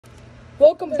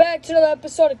Welcome back to another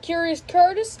episode of Curious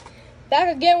Curtis.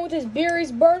 Back again with his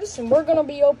Beery's Burtis, and we're gonna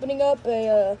be opening up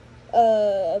a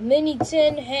mini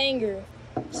tin hanger.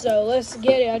 So let's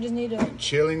get it. I just need to.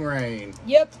 Chilling rain.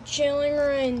 Yep, chilling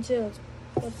rain too.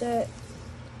 Put that.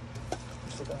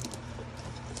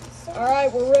 All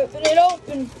right, we're ripping it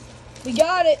open. We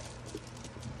got it.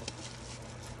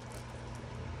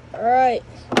 All right.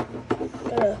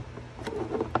 All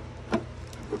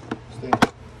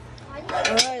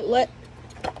right,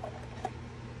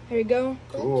 here you go.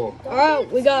 Cool. All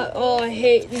right, we got. Oh, I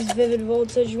hate these vivid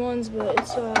voltage ones, but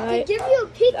it's all right. Give you a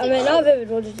peek. I mean, not vivid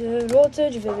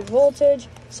voltage,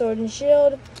 sword and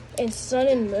shield, and sun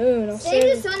and moon. I'll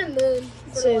Save the sun and moon.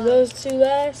 Save those two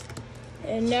last.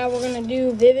 And now we're gonna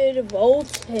do vivid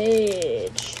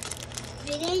voltage.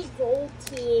 Vivid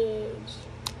voltage.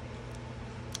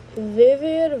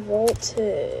 Vivid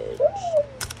voltage.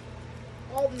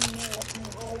 Oh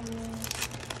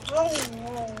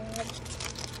no.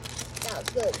 That was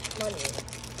good. Money.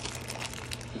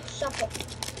 Shuffle.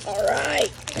 All right.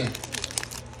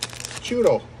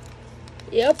 Choodle.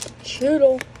 Yep.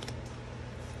 Choodle.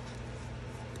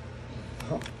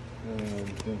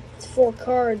 It's 4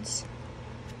 cards.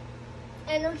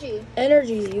 Energy.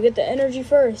 Energy. You get the energy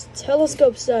first.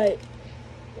 Telescope sight.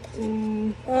 I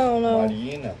don't know.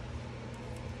 Marina.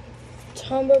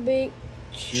 Tumblebeak.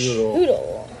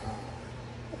 Choodle.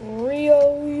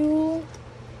 Ryo.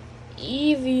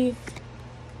 Eevee.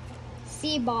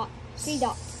 C-dot.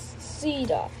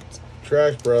 C-dot.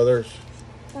 Trash Brothers.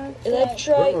 Put 'em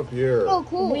Electrite. up here. Oh,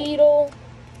 cool. Weedle.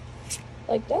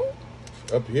 Like that?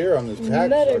 Up here on this pack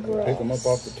so I can pick them up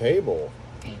off the table.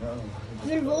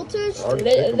 Vivid voltage. I already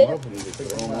pick them up and you can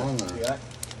throw them on there.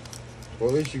 Well,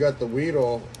 at least you got the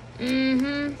Weedle.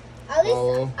 Mm-hmm.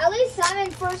 At least I'm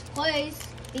in first place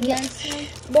against me.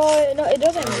 But no, it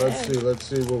doesn't matter. Let's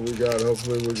see what we got.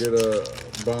 Hopefully we'll get a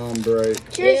bomb break.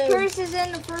 Cheers, Curtis is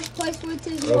in the first place with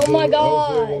his. Oh my God.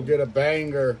 Hopefully we'll get a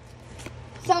banger.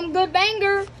 Some good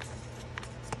banger.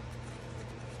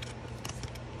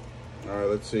 All right,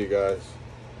 let's see, guys.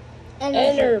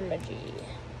 Energy.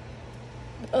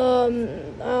 I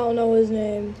don't know his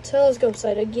name. Telescope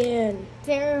sight again.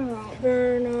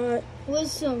 Vernaut.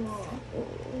 Wisdom.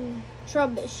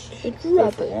 Trubbish.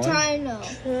 Trumpet.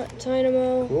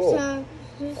 Dynamo. Cool.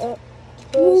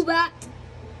 Woobat.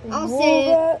 I'll say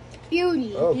Woobat.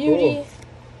 Beauty. Oh, Beauty. cool.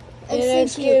 And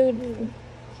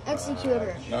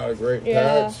Executor. Not a great Yeah.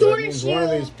 pack. So that Sword and means one of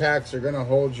shield. these packs are going to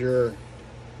hold your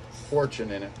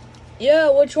fortune in it. Yeah,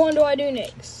 which one do I do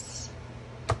next?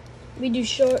 We do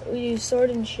sword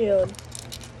and shield.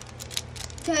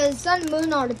 Because Sun and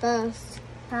Moon are the best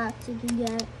packs you can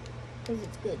get. Because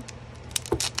it's good.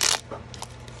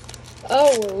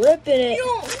 Oh, we're ripping it.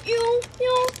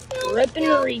 Ripping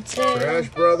retail. Trash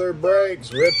Brother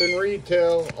breaks, ripping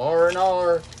retail,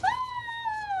 R&R.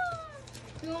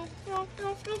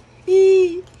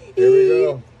 Here we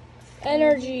go.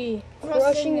 Energy.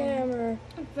 Crushing hammer.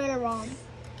 Veteran.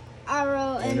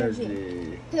 Arrow energy.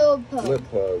 Energy. Pill pug.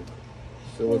 Lip hug.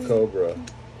 Silicobra.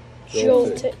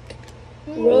 Joltic.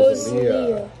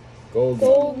 Rosalia.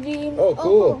 Goldie. Oh,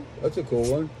 cool. That's a cool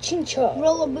one. Chincha.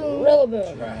 Rillaboom.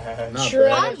 Rillaboom. Not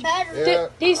Trash. bad. I'm better. Yeah.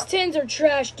 These tins are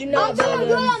trash. Do not buy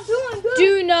them. I'm doing good.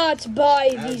 Do not buy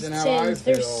these Imagine how I tins.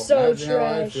 They're feel. so Imagine how I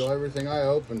trash. feel. Everything I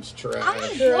open's trash. I'm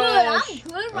Trash.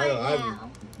 good right now.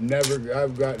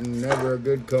 I've gotten never a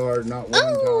good card, not one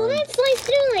time. sliced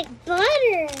through like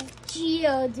butter.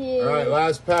 Geodude. All right,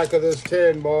 last pack of this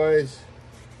tin, boys.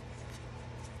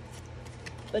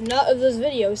 But not of this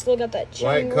video. We still got that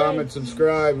chilling Like, comment,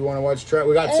 subscribe. You want to watch track?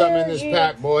 We got something in this Energy.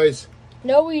 pack, boys.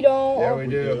 No, we don't. Yeah, we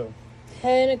do.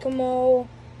 Hanakamo.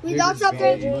 We got something.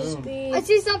 Dangerous Speed. I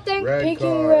see something. Red Picking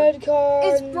card. red card.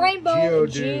 It's rainbow.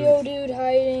 Geodude. Geodude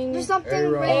hiding. There's something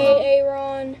Aaron. rainbow.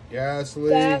 Aaron. Ghastly.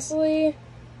 Ghastly.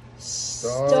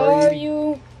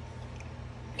 Staryu.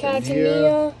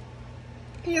 Cacnea.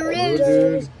 Here Blue it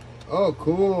is. dude. Oh,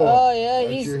 cool. Oh, yeah,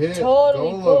 That's he's your hit.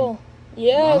 totally Golem. cool.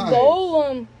 Yeah, Nice.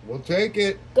 Golem. We'll take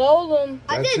it. Golem.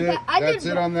 That's it. That's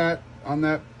it on that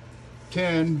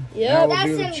tin. Yep. Now we'll That's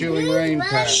do the some chilling good rain money.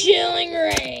 pack. Chilling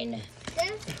Rain.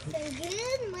 That's some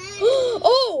good money.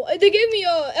 Oh, they gave me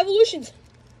evolutions.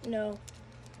 No.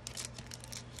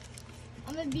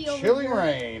 I'm gonna be over Chilling here.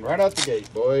 rain, right out the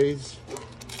gate, boys.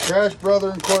 Trash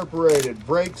Brother Incorporated,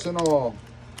 breaks and all.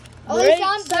 At least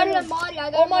I'm better than Marty.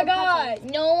 I got Oh my more pepper.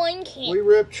 God. No one can. We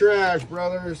rip trash,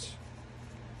 brothers.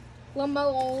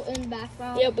 Limbo in the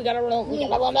background. Yep, we got a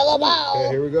Lumbo. Okay,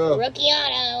 here we go. Rookie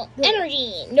auto.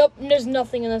 Energy. Nope, there's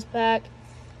nothing in this pack.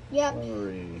 Yep.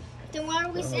 Memory. Then why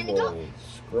are we standing up?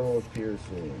 Scroll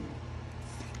piercing.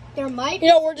 There might be.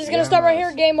 You know, we're just gonna stop right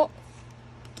here. Game up.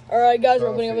 Alright, guys, we're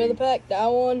opening up Coffee. another pack. That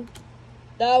one.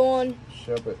 That one.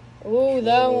 Ship it. Ooh,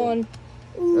 that Whoa. one.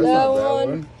 That's That not that one.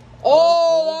 one.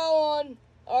 Oh, that one.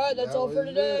 Alright, that's That all for was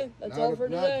today. it. That's Not all a- for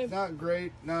today. Not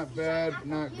great, not bad,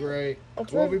 not great.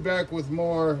 That's We'll right. be back with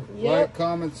more. Yep. Like,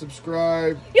 comment,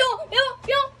 subscribe. Yo.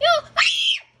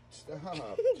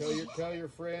 Stop. Tell your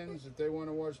friends if they want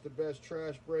to watch the best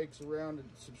trash breaks around and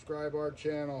subscribe our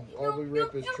channel. All we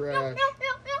rip is trash.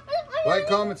 Like,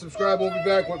 comment, subscribe. We'll be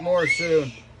back with more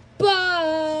soon.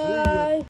 Bye.